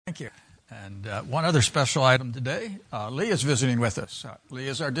Thank you. And one other special item today, Lee is visiting with us. Lee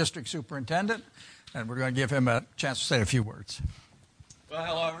is our district superintendent, and we're going to give him a chance to say a few words. Well,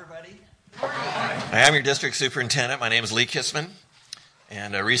 hello, everybody. I am your district superintendent. My name is Lee Kissman,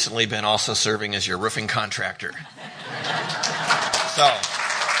 and I've recently been also serving as your roofing contractor. So,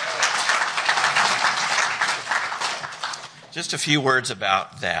 just a few words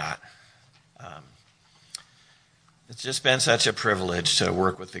about that. It's just been such a privilege to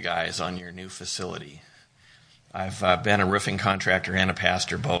work with the guys on your new facility. I've been a roofing contractor and a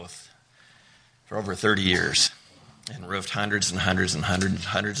pastor both for over 30 years and roofed hundreds and hundreds and hundreds and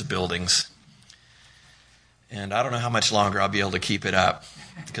hundreds of buildings. And I don't know how much longer I'll be able to keep it up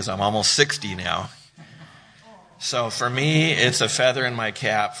because I'm almost 60 now. So for me, it's a feather in my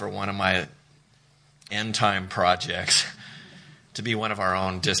cap for one of my end-time projects to be one of our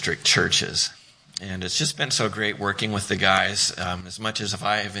own district churches. And it's just been so great working with the guys. As much as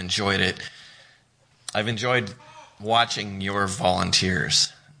I have enjoyed it, I've enjoyed watching your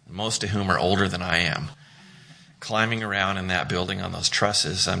volunteers, most of whom are older than I am, climbing around in that building on those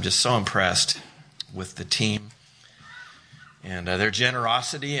trusses. I'm just so impressed with the team and their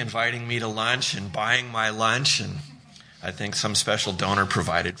generosity, inviting me to lunch and buying my lunch. And I think some special donor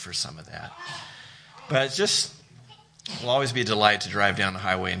provided for some of that. But it's just, it will always be a delight to drive down the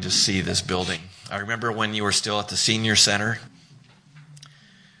highway and just see this building. I remember when you were still at the senior center,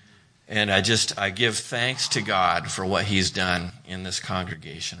 and I give thanks to God for what he's done in this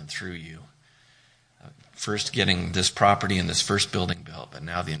congregation and through you. First getting this property and this first building built, but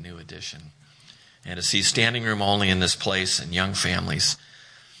now the new addition. And to see standing room only in this place and young families,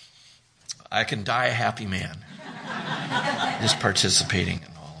 I can die a happy man just participating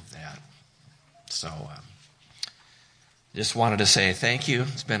in all of that. So just wanted to say thank you.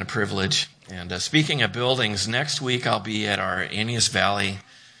 It's been a privilege. And speaking of buildings, next week I'll be at our Annius Valley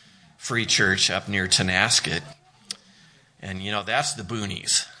Free Church up near Tonasket. And, you know, that's the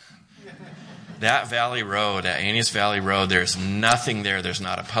boonies. That Valley Road, at Annius Valley Road, there's nothing there. There's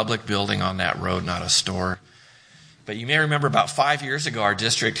not a public building on that road, not a store. But you may remember about 5 years ago, our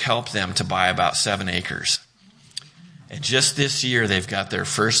district helped them to buy about 7 acres. And just this year, they've got their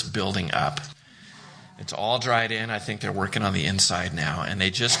first building up. It's all dried in. I think they're working on the inside now. And they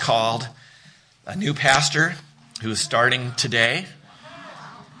just called a new pastor who's starting today.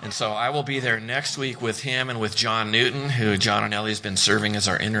 And so I will be there next week with him and with John Newton, who John and Ellie has been serving as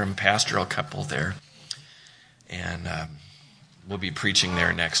our interim pastoral couple there. And we'll be preaching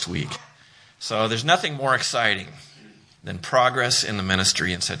there next week. So there's nothing more exciting than progress in the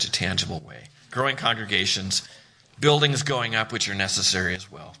ministry in such a tangible way. Growing congregations, buildings going up, which are necessary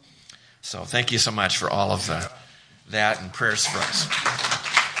as well. So thank you so much for all of that and prayers for us.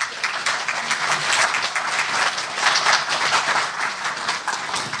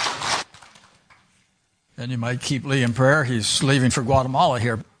 And you might keep Lee in prayer. He's leaving for Guatemala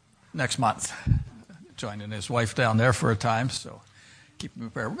here next month, joining his wife down there for a time. So keep him in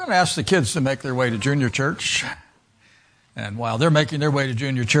prayer. We're going to ask the kids to make their way to junior church. And while they're making their way to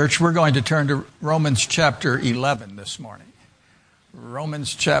junior church, we're going to turn to Romans chapter 11 this morning.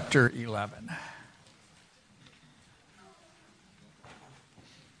 Romans chapter 11.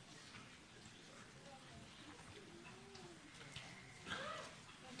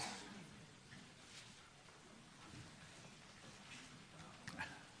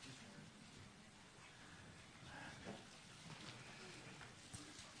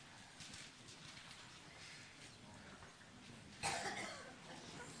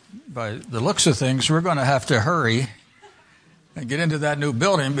 By the looks of things, we're going to have to hurry and get into that new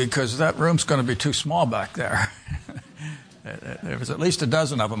building because that room's going to be too small back there. There was at least a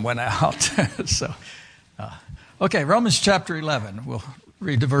dozen of them went out. Okay, Romans chapter 11. We'll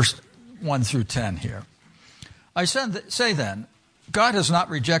read the verse 1 through 10 here. I say then, God has not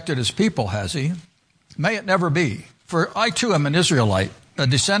rejected his people, has he? May it never be. For I too am an Israelite, a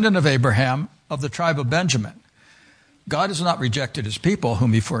descendant of Abraham, of the tribe of Benjamin. God has not rejected his people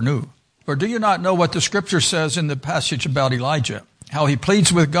whom he foreknew. Or do you not know what the scripture says in the passage about Elijah, how he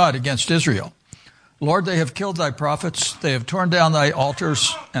pleads with God against Israel? Lord, they have killed thy prophets, they have torn down thy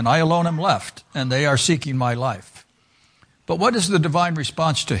altars, and I alone am left, and they are seeking my life. But what is the divine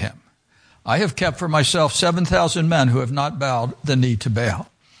response to him? I have kept for myself 7,000 men who have not bowed the knee to Baal.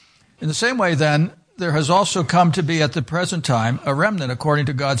 In the same way, then, there has also come to be at the present time a remnant according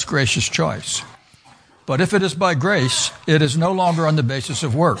to God's gracious choice. But if it is by grace, it is no longer on the basis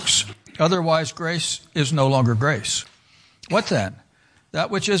of works. Otherwise, grace is no longer grace. What then?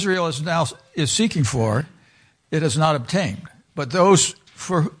 That which Israel is seeking for, it has not obtained. But those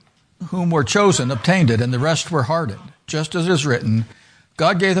for whom were chosen obtained it, and the rest were hardened. Just as it is written,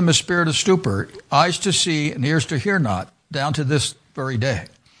 God gave them a spirit of stupor, eyes to see and ears to hear not, down to this very day.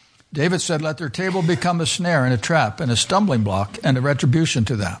 David said, let their table become a snare and a trap and a stumbling block and a retribution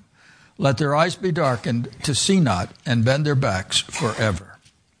to them. Let their eyes be darkened to see not and bend their backs forever.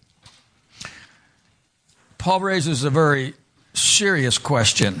 Paul raises a very serious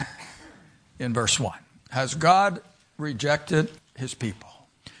question in verse 1. Has God rejected his people?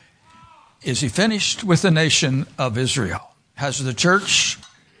 Is he finished with the nation of Israel? Has the church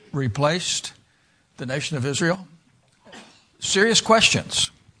replaced the nation of Israel? Serious questions.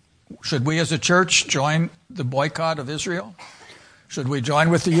 Should we as a church join the boycott of Israel? Should we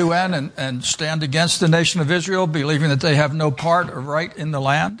join with the UN and stand against the nation of Israel, believing that they have no part or right in the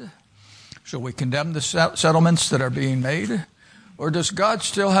land? Should we condemn the settlements that are being made? Or does God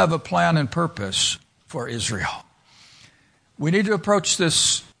still have a plan and purpose for Israel? We need to approach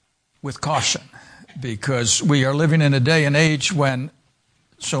this with caution because we are living in a day and age when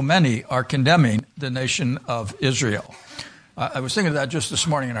so many are condemning the nation of Israel. I was thinking of that just this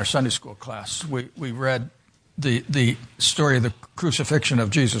morning in our Sunday school class. We read the story of the crucifixion of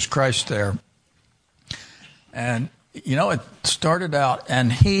Jesus Christ there. And, it started out,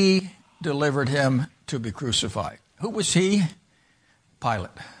 and he delivered him to be crucified. Who was he?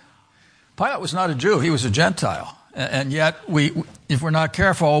 Pilate. Pilate was not a Jew. He was a Gentile. And yet, if we're not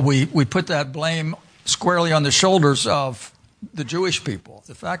careful, we put that blame squarely on the shoulders of the Jewish people.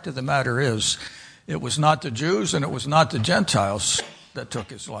 The fact of the matter is, it was not the Jews and it was not the Gentiles that took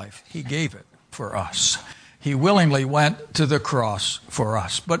his life. He gave it for us. He willingly went to the cross for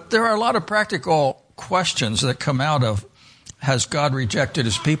us. But there are a lot of practical questions that come out of, has God rejected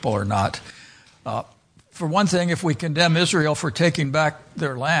his people or not? For one thing, if we condemn Israel for taking back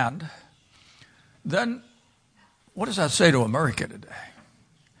their land, then what does that say to America today?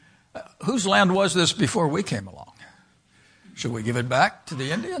 Whose land was this before we came along? Should we give it back to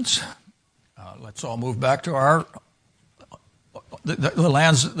the Indians? Let's all move back to the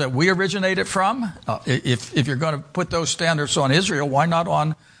lands that we originated from. If you're going to put those standards on Israel, why not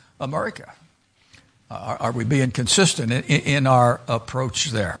on America? Are we being consistent in our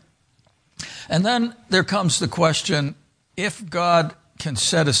approach there? And then there comes the question, if God can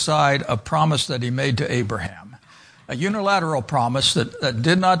set aside a promise that he made to Abraham, a unilateral promise that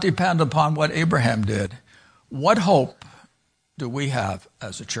did not depend upon what Abraham did, what hope do we have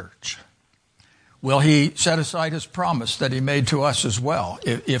as a church? Will he set aside his promise that he made to us as well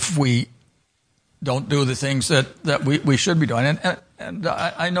if we don't do the things that we should be doing? And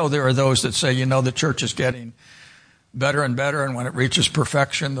I know there are those that say, the church is getting better and better, and when it reaches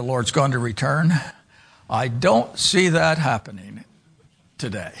perfection, the Lord's going to return. I don't see that happening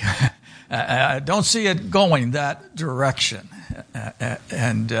today. I don't see it going that direction.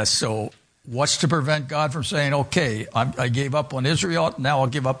 And so what's to prevent God from saying, okay, I gave up on Israel, now I'll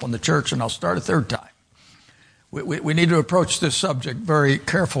give up on the church and I'll start a third time? We need to approach this subject very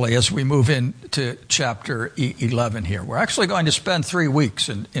carefully as we move into chapter 11 here. We're actually going to spend 3 weeks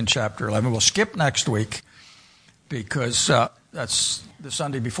in chapter 11. We'll skip next week because that's the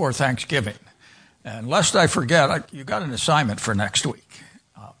Sunday before Thanksgiving. And lest I forget, you got an assignment for next week.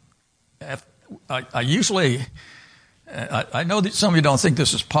 I usually... I know that some of you don't think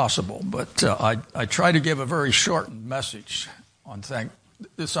this is possible, but I try to give a very shortened message on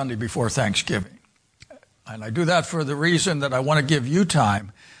the Sunday before Thanksgiving. And I do that for the reason that I want to give you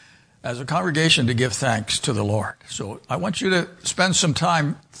time as a congregation to give thanks to the Lord. So I want you to spend some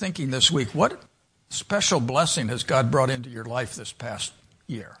time thinking this week, what special blessing has God brought into your life this past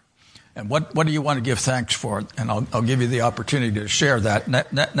year? And what do you want to give thanks for? And I'll give you the opportunity to share that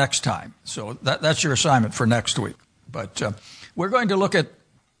next time. So that's your assignment for next week. But we're going to look at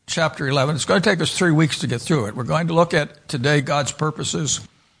chapter 11. It's going to take us 3 weeks to get through it. We're going to look at today God's purposes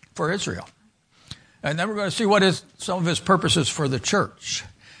for Israel. And then we're going to see what is some of his purposes for the church.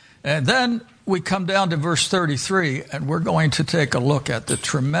 And then we come down to verse 33, and we're going to take a look at the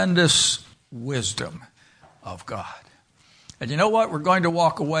tremendous wisdom of God. And you know what? We're going to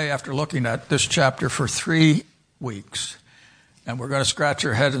walk away after looking at this chapter for 3 weeks, and we're going to scratch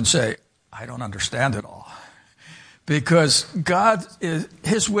our head and say, I don't understand it all. Because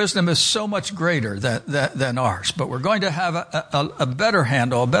his wisdom is so much greater than ours. But we're going to have a better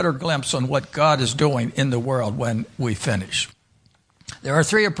handle, a better glimpse on what God is doing in the world when we finish. There are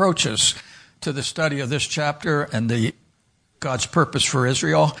 3 approaches to the study of this chapter and God's purpose for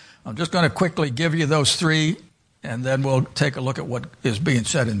Israel. I'm just going to quickly give you those 3, and then we'll take a look at what is being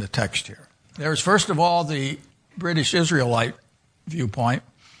said in the text here. There's, first of all, the British Israelite viewpoint,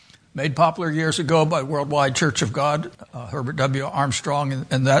 made popular years ago by Worldwide Church of God, Herbert W. Armstrong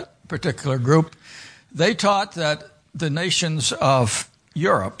and that particular group. They taught that the nations of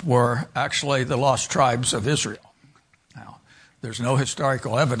Europe were actually the lost tribes of Israel. Now, there's no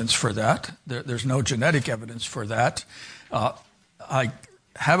historical evidence for that. There's no genetic evidence for that. I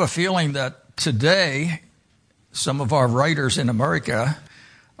have a feeling that today some of our writers in America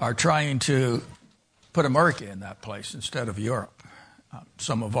are trying to put America in that place instead of Europe.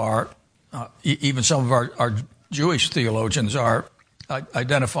 Even some of our Jewish theologians are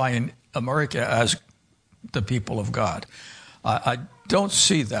identifying America as the people of God. I don't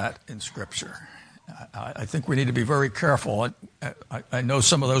see that in Scripture. I think we need to be very careful. I know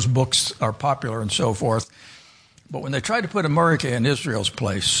some of those books are popular and so forth, but when they try to put America in Israel's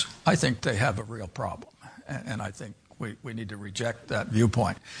place, I think they have a real problem, and I think we need to reject that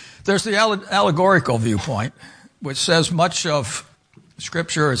viewpoint. There's the allegorical viewpoint, which says much of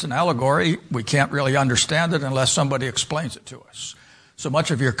Scripture is an allegory. We can't really understand it unless somebody explains it to us. So much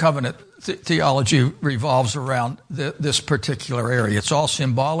of your covenant theology revolves around this particular area. It's all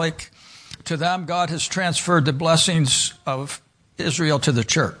symbolic. To them, God has transferred the blessings of Israel to the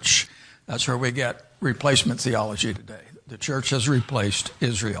church. That's where we get replacement theology today. The church has replaced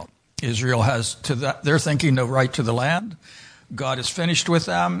Israel. Israel has, they're thinking, no right to the land. God is finished with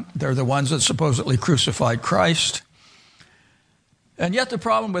them. They're the ones that supposedly crucified Christ. And yet the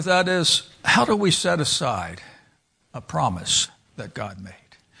problem with that is, how do we set aside a promise that God made?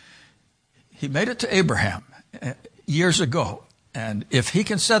 He made it to Abraham years ago. And if he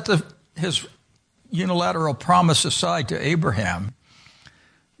can set his unilateral promise aside to Abraham,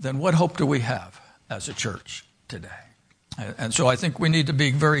 then what hope do we have as a church today? And so I think we need to be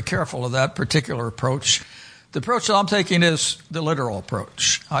very careful of that particular approach. The approach that I'm taking is the literal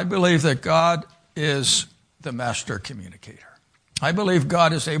approach. I believe that God is the master communicator. I believe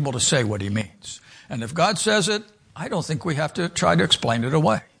God is able to say what he means. And if God says it, I don't think we have to try to explain it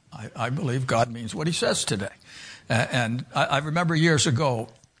away. I believe God means what he says today. And I remember years ago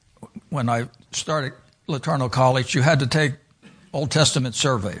when I started Laterno College, you had to take Old Testament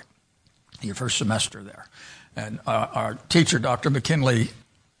survey your first semester there. And our teacher, Dr. McKinley,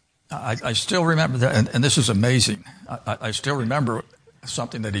 I still remember that, and this is amazing. I still remember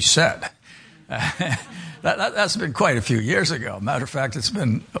something that he said. That's been quite a few years ago. Matter of fact, it's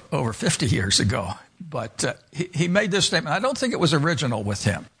been over 50 years ago. But he made this statement. I don't think it was original with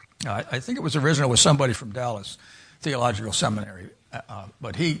him. I think it was original with somebody from Dallas Theological Seminary.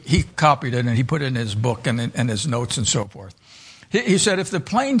 But he copied it and he put it in his book and his notes and so forth. He said, if the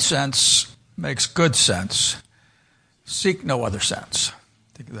plain sense makes good sense, seek no other sense.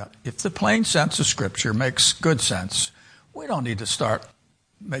 Think of that. If the plain sense of Scripture makes good sense, we don't need to start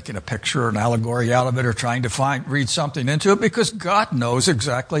making a picture or an allegory out of it or trying to read something into it, because God knows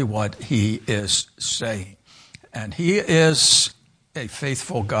exactly what he is saying. And he is a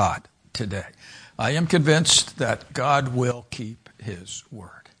faithful God today. I am convinced that God will keep his word.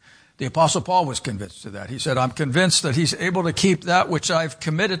 The Apostle Paul was convinced of that. He said, I'm convinced that he's able to keep that which I've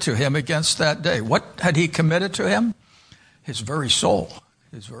committed to him against that day. What had he committed to him? His very soul,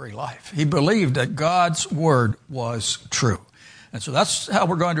 his very life. He believed that God's word was true. And so that's how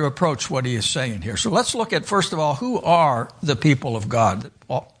we're going to approach what he is saying here. So let's look at, first of all, who are the people of God that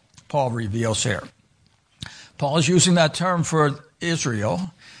Paul reveals here. Paul is using that term for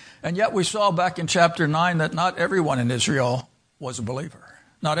Israel, and yet we saw back in chapter 9 that not everyone in Israel was a believer.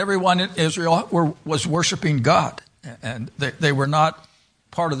 Not everyone in Israel was worshiping God, and they were not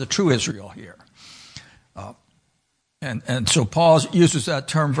part of the true Israel here. And so Paul uses that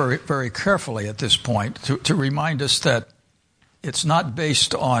term very, very carefully at this point to remind us that it's not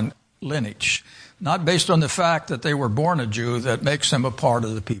based on lineage, not based on the fact that they were born a Jew that makes them a part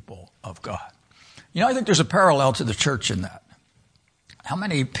of the people of God. You know, I think there's a parallel to the church in that. How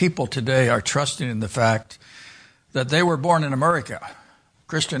many people today are trusting in the fact that they were born in America,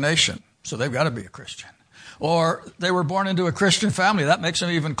 Christian nation, so they've got to be a Christian? Or they were born into a Christian family, that makes them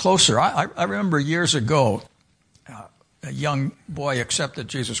even closer. I remember years ago, a young boy accepted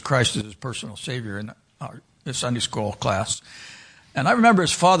Jesus Christ as his personal Savior in a Sunday school class. And I remember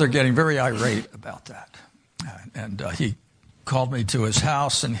his father getting very irate about that. And he called me to his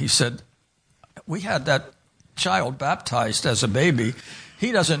house and he said, we had that child baptized as a baby.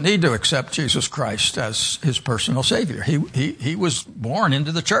 He doesn't need to accept Jesus Christ as his personal Savior. He was born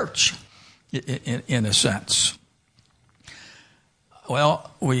into the church, in a sense.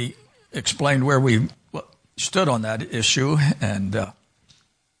 Well, we explained where we stood on that issue and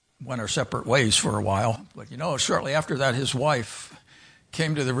went our separate ways for a while. But, you know, shortly after that, his wife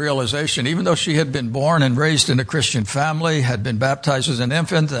came to the realization, even though she had been born and raised in a Christian family, had been baptized as an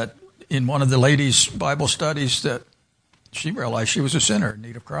infant, that in one of the ladies' Bible studies, that she realized she was a sinner in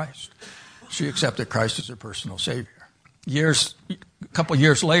need of Christ. She accepted Christ as her personal Savior. Years A couple of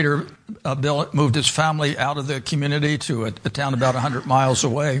years later, Bill moved his family out of the community to a town about 100 miles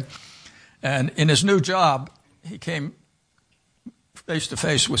away. And in his new job, he came face to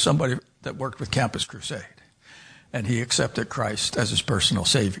face with somebody that worked with Campus Crusade. And he accepted Christ as his personal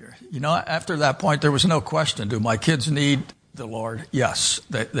Savior. You know, after that point, there was no question, do my kids need the Lord? Yes,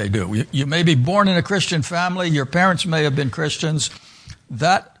 they do. You may be born in a Christian family. Your parents may have been Christians.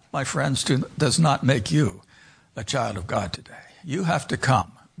 That, my friends, does not make you a child of God today. You have to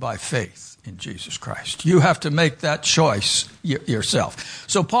come by faith in Jesus Christ. You have to make that choice yourself.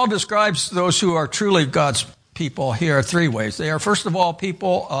 So Paul describes those who are truly God's people here three ways. They are, first of all,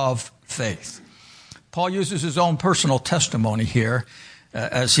 people of faith. Paul uses his own personal testimony here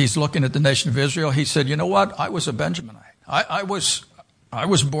as he's looking at the nation of Israel. He said, you know what? I was a Benjaminite. I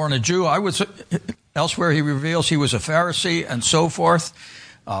was born a Jew. Elsewhere he reveals he was a Pharisee and so forth,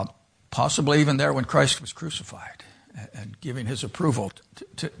 possibly even there when Christ was crucified and giving his approval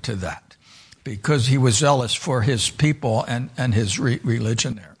to that because he was zealous for his people and his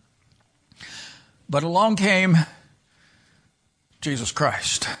religion there. But along came Jesus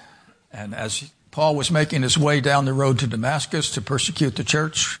Christ. And as Paul was making his way down the road to Damascus to persecute the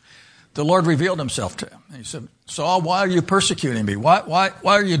church, the Lord revealed himself to him. He said, Saul, why are you persecuting me? Why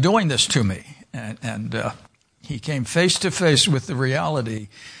are you doing this to me? And he came face to face with the reality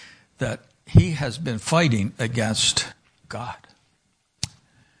that he has been fighting against God.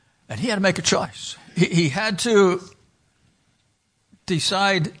 And he had to make a choice. He had to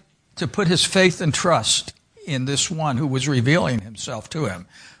decide to put his faith and trust in this one who was revealing himself to him.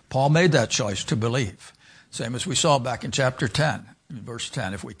 Paul made that choice to believe. Same as we saw back in chapter 10, in verse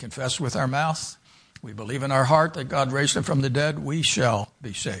 10. If we confess with our mouth, we believe in our heart that God raised him from the dead, we shall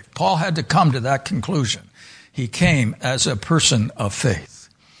be saved. Paul had to come to that conclusion. He came as a person of faith.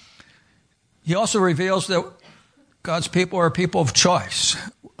 He also reveals that God's people are people of choice.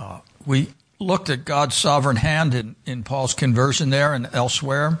 We looked at God's sovereign hand in Paul's conversion there and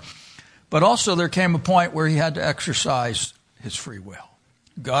elsewhere. But also there came a point where he had to exercise his free will.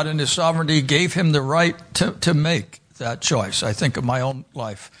 God in his sovereignty gave him the right to make that choice. I think of my own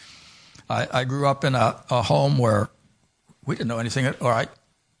life. I grew up in a home where we didn't know anything, or I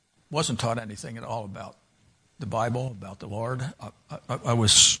wasn't taught anything at all about the Bible, about the Lord. I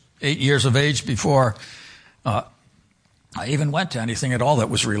was 8 years of age before I even went to anything at all that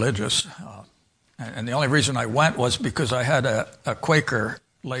was religious. And the only reason I went was because I had a Quaker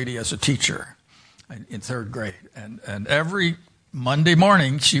lady as a teacher in third grade. And every Monday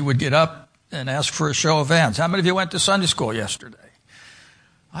morning, she would get up and ask for a show of hands. How many of you went to Sunday school yesterday?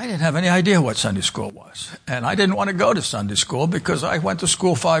 I didn't have any idea what Sunday school was. And I didn't want to go to Sunday school because I went to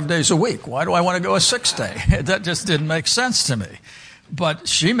school 5 days a week. Why do I want to go a sixth day? That just didn't make sense to me. But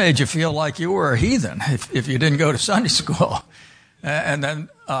she made you feel like you were a heathen if you didn't go to Sunday school. And then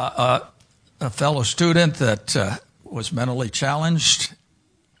a fellow student that was mentally challenged,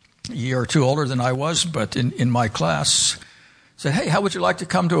 a year or two older than I was, but in my class, said, hey, how would you like to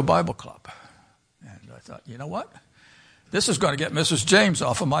come to a Bible club? And I thought, you know what? This is going to get Mrs. James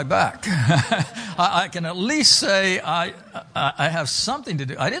off of my back. I can at least say I have something to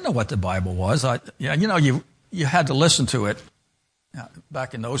do. I didn't know what the Bible was. You had to listen to it.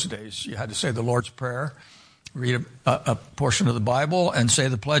 Back in those days, you had to say the Lord's Prayer, read a portion of the Bible, and say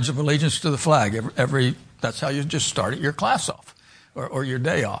the Pledge of Allegiance to the flag. That's how you just started your class off. Or your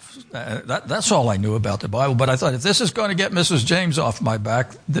day off. That's all I knew about the Bible. But I thought, if this is going to get Mrs. James off my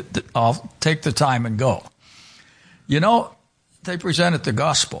back, I'll take the time and go. You know, they presented the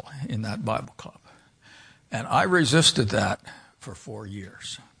gospel in that Bible club. And I resisted that for 4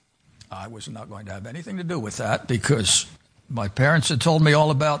 years. I was not going to have anything to do with that because my parents had told me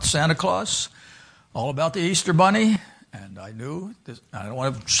all about Santa Claus, all about the Easter Bunny. And I knew, I don't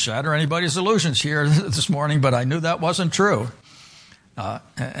want to shatter anybody's illusions here this morning, but I knew that wasn't true.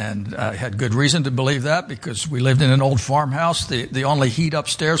 And I had good reason to believe that because we lived in an old farmhouse. The only heat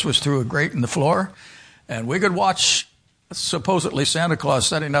upstairs was through a grate in the floor. And we could watch supposedly Santa Claus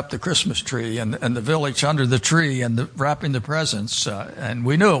setting up the Christmas tree and the village under the tree and wrapping the presents. And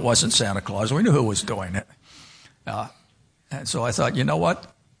we knew it wasn't Santa Claus. We knew who was doing it. And so I thought, you know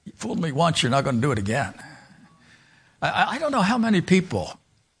what? You fooled me once, you're not going to do it again. I don't know how many people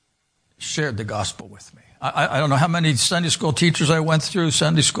shared the gospel with me. I don't know how many Sunday school teachers I went through,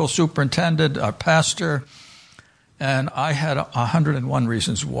 Sunday school superintendent, our pastor, and I had 101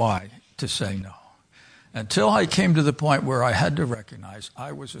 reasons why to say no. Until I came to the point where I had to recognize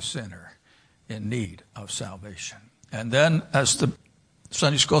I was a sinner in need of salvation. And then as the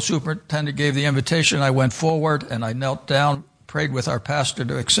Sunday school superintendent gave the invitation, I went forward and I knelt down, prayed with our pastor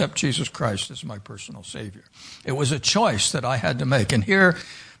to accept Jesus Christ as my personal Savior. It was a choice that I had to make. And here,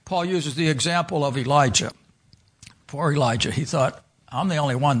 Paul uses the example of Elijah. Poor Elijah, he thought, I'm the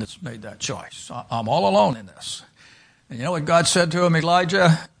only one that's made that choice. I'm all alone in this. And you know what God said to him?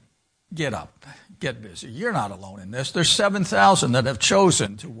 Elijah, get up, get busy. You're not alone in this. There's 7,000 that have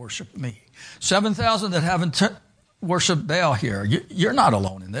chosen to worship me. 7,000 that haven't worshiped Baal here. You're not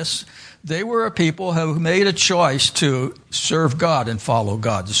alone in this. They were a people who made a choice to serve God and follow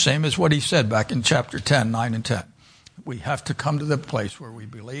God. The same as what he said back in chapter 10, 9 and 10. We have to come to the place where we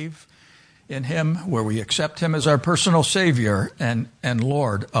believe in him, where we accept him as our personal Savior and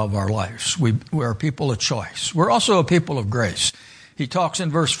Lord of our lives. We're a people of choice. We're also a people of grace. He talks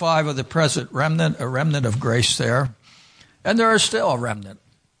in verse 5 of the present remnant, a remnant of grace there. And there is still a remnant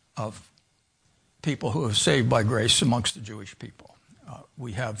of people who are saved by grace amongst the Jewish people.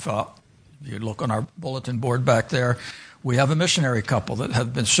 We have, if you look on our bulletin board back there, we have a missionary couple that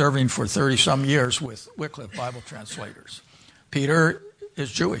have been serving for 30-some years with Wycliffe Bible translators. Peter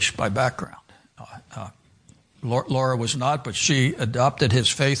is Jewish by background. Laura was not, but she adopted his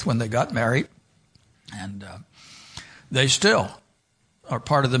faith when they got married. And they still are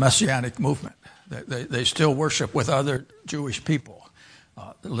part of the Messianic movement. They still worship with other Jewish people.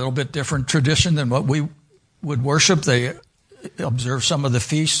 A little bit different tradition than what we would worship. They observe some of the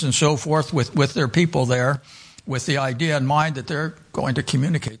feasts and so forth with their people there, with the idea in mind that they're going to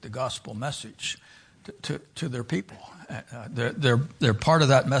communicate the gospel message to their people. They're part of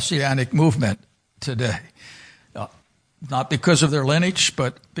that Messianic movement today. Not because of their lineage,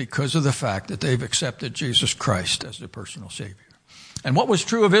 but because of the fact that they've accepted Jesus Christ as their personal Savior. And what was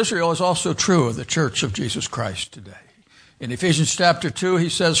true of Israel is also true of the Church of Jesus Christ today. In Ephesians chapter 2, he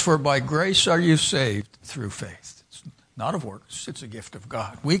says, "For by grace are you saved through faith." It's not of works, it's a gift of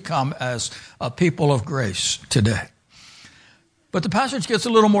God. We come as a people of grace today. But the passage gets a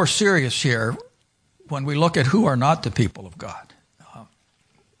little more serious here when we look at who are not the people of God.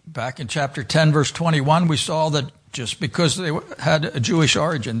 Back in chapter 10, verse 21, we saw that just because they had a Jewish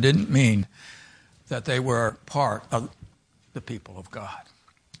origin didn't mean that they were part of the people of God.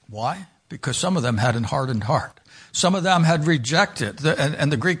 Why? Because some of them had a hardened heart. Some of them had rejected,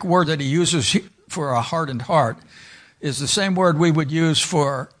 and the Greek word that he uses for a hardened heart is the same word we would use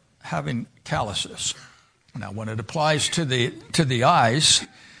for having calluses. Now, when it applies to the eyes,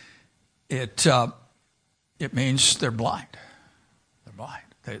 it means they're blind. They're blind.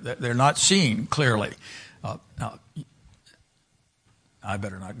 They're not seeing clearly. I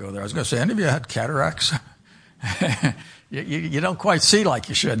better not go there. I was going to say, any of you had cataracts? You don't quite see like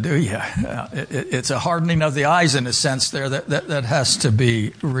you should, do you? It's a hardening of the eyes in a sense there that has to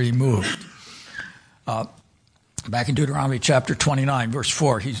be removed. Back in Deuteronomy chapter 29, verse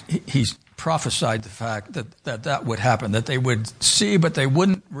 4, he's prophesied the fact that would happen, that they would see, but they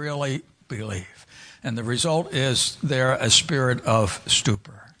wouldn't really believe. And the result is there a spirit of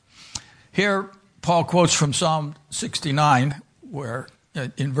stupor. Here, Paul quotes from Psalm 69, where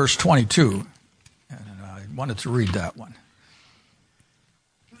in verse 22, and I wanted to read that one.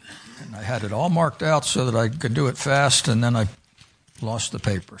 And I had it all marked out so that I could do it fast, and then I lost the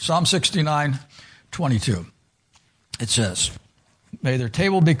paper. Psalm 69, 22. It says, "May their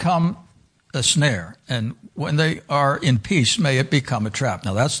table become a snare, and when they are in peace, may it become a trap."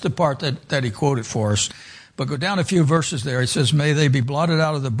 Now, that's the part that he quoted for us. But go down a few verses there. It says, "May they be blotted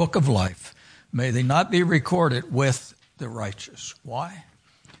out of the book of life. May they not be recorded with the righteous." Why?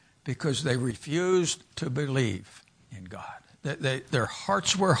 Because they refused to believe in God. Their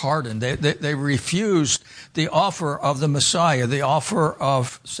hearts were hardened. They refused the offer of the Messiah, the offer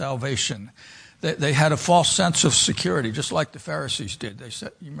of salvation. They had a false sense of security, just like the Pharisees did. They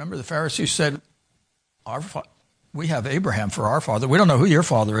said, you remember the Pharisees said, we have Abraham for our father. We don't know who your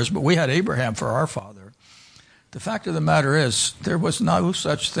father is, but we had Abraham for our father. The fact of the matter is, there was no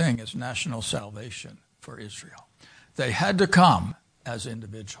such thing as national salvation for Israel. They had to come as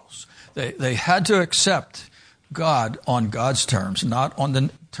individuals. They had to accept God on God's terms, not on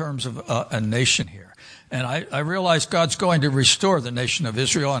the terms of a nation here. And I realize God's going to restore the nation of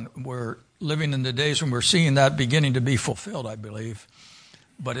Israel, and we're living in the days when we're seeing that beginning to be fulfilled, I believe.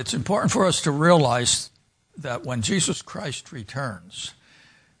 But it's important for us to realize that when Jesus Christ returns,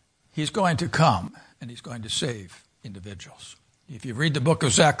 he's going to come and he's going to save individuals. If you read the book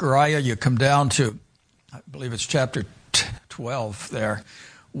of Zechariah, you come down to, I believe it's chapter 12 there,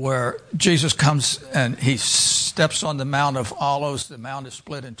 where Jesus comes and he steps on the Mount of Olives. The mount is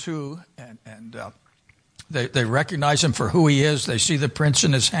split in two, and they recognize him for who he is. They see the prints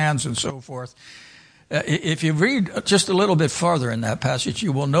in his hands and so forth. If you read just a little bit farther in that passage,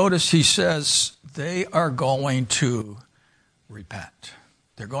 you will notice he says they are going to repent.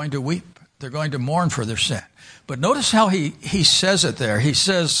 They're going to weep. They're going to mourn for their sin. But notice how he says it there. He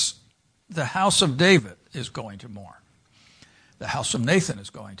says the house of David is going to mourn. The house of Nathan is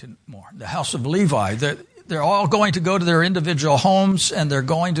going to mourn. The house of Levi, they're all going to go to their individual homes, and they're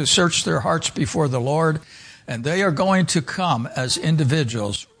going to search their hearts before the Lord, and they are going to come as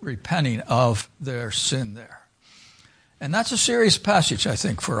individuals repenting of their sin there. And that's a serious passage, I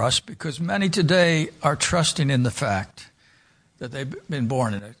think, for us, because many today are trusting in the fact that they've been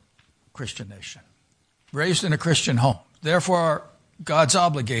born in a Christian nation, raised in a Christian home. Therefore, God's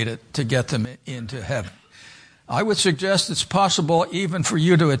obligated to get them into heaven. I would suggest it's possible even for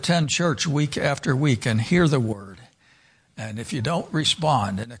you to attend church week after week and hear the word. And if you don't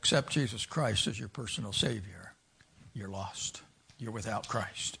respond and accept Jesus Christ as your personal Savior, you're lost. You're without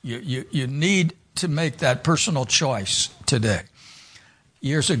Christ. You need to make that personal choice today.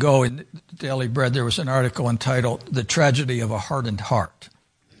 Years ago in Daily Bread, there was an article entitled "The Tragedy of a Hardened Heart."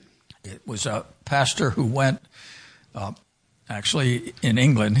 It was a pastor who went, actually in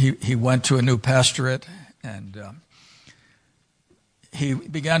England, he went to a new pastorate, and he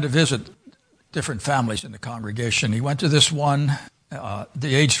began to visit different families in the congregation. He went to this one.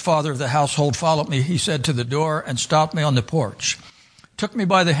 The aged father of the household followed me, he said, to the door and stopped me on the porch. Took me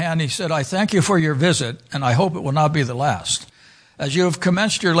by the hand. He said, "I thank you for your visit, and I hope it will not be the last. As you have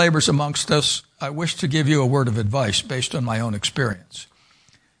commenced your labors amongst us, I wish to give you a word of advice based on my own experience."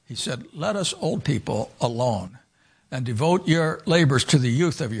 He said, "Let us old people alone and devote your labors to the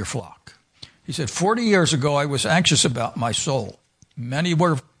youth of your flock." He said, 40 years ago, I was anxious about my soul. Many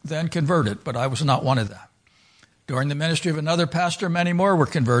were then converted, but I was not one of them. During the ministry of another pastor, many more were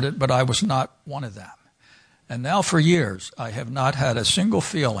converted, but I was not one of them. And now for years, I have not had a single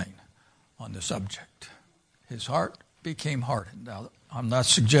feeling on the subject. His heart became hardened. Now, I'm not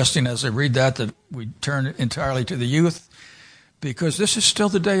suggesting as I read that we turn entirely to the youth, because this is still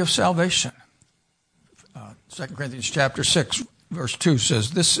the day of salvation. 2 Corinthians chapter 6, verse 2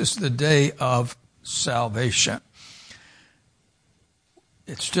 says, this is the day of salvation.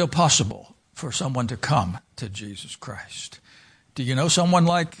 It's still possible for someone to come to Jesus Christ. Do you know someone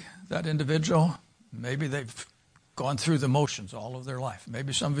like that individual? Maybe they've gone through the motions all of their life.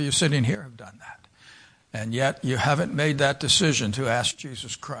 Maybe some of you sitting here have done that. And yet you haven't made that decision to ask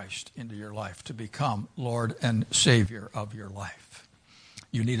Jesus Christ into your life to become Lord and Savior of your life.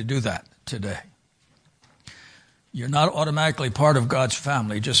 You need to do that today. You're not automatically part of God's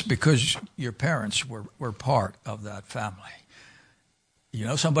family just because your parents were part of that family. You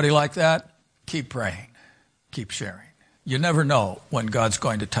know somebody like that? Keep praying. Keep sharing. You never know when God's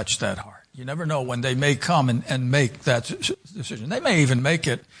going to touch that heart. You never know when they may come and make that decision. They may even make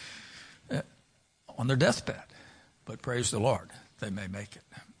it on their deathbed. But praise the Lord, they may make it.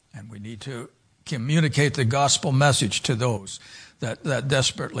 And we need to communicate the gospel message to those that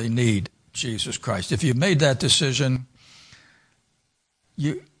desperately need Jesus Christ. If you've made that decision,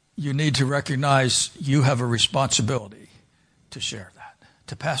 you need to recognize you have a responsibility to share that,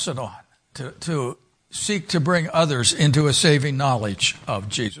 to pass it on, to seek to bring others into a saving knowledge of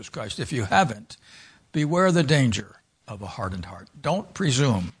Jesus Christ. If you haven't, beware the danger of a hardened heart. Don't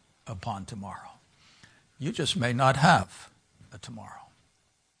presume upon tomorrow. You just may not have a tomorrow.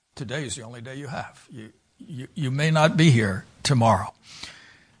 Today is the only day you have. You may not be here tomorrow.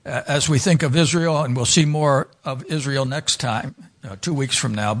 As we think of Israel, and we'll see more of Israel next time, 2 weeks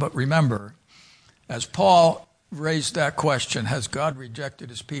from now, but remember, as Paul raised that question, has God rejected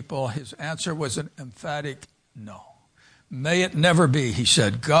his people? His answer was an emphatic no. May it never be, he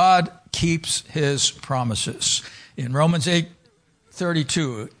said. God keeps his promises. In Romans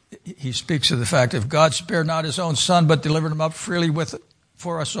 8:32, he speaks of the fact, if God spared not his own son, but delivered him up freely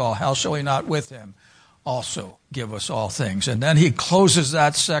for us all, how shall he not with him also give us all things? And then he closes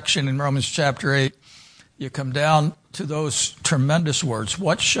that section in Romans chapter 8. You come down to those tremendous words,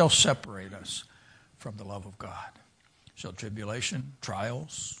 what shall separate us from the love of God? Shall tribulation,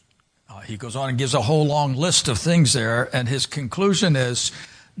 trials? He goes on and gives a whole long list of things there, and his conclusion is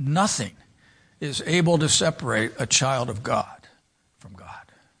nothing is able to separate a child of God from God.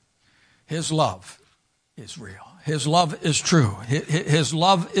 His love is real. His love is true. His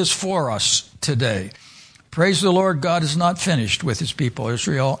love is for us today. Praise the Lord, God is not finished with his people,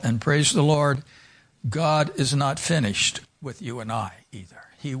 Israel, and praise the Lord, God is not finished with you and I either.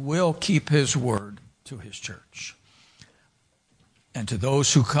 He will keep his word to his church and to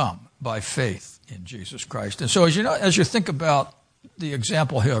those who come by faith in Jesus Christ. And so as you think about the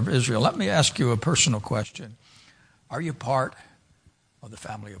example here of Israel, let me ask you a personal question. Are you part of the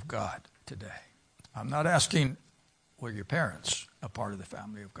family of God today? I'm not asking were your parents a part of the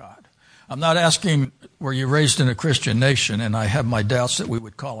family of God? I'm not asking, were you raised in a Christian nation? And I have my doubts that we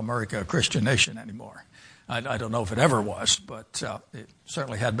would call America a Christian nation anymore. I don't know if it ever was, but it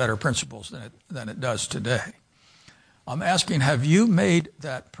certainly had better principles than it does today. I'm asking, have you made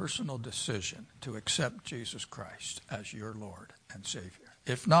that personal decision to accept Jesus Christ as your Lord and Savior?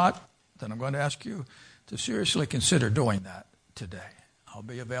 If not, then I'm going to ask you to seriously consider doing that today. I'll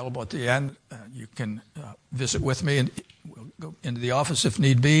be available at the end. You can visit with me, and we'll go into the office if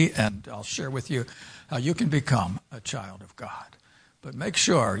need be, and I'll share with you how you can become a child of God. But make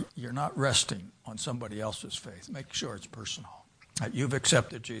sure you're not resting on somebody else's faith. Make sure it's personal, that you've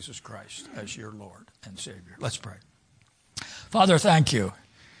accepted Jesus Christ as your Lord and Savior. Let's pray. Father, thank you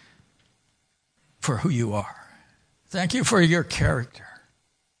for who you are. Thank you for your character.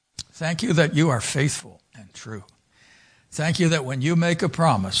 Thank you that you are faithful and true. Thank you that when you make a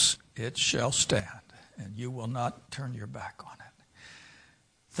promise, it shall stand, and you will not turn your back on it.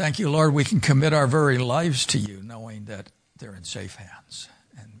 Thank you, Lord, we can commit our very lives to you, knowing that they're in safe hands.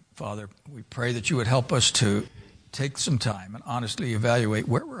 And Father, we pray that you would help us to take some time and honestly evaluate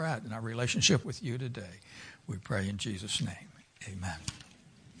where we're at in our relationship with you today. We pray in Jesus' name. Amen.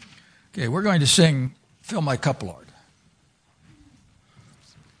 Okay, we're going to sing Fill My Cup, Lord.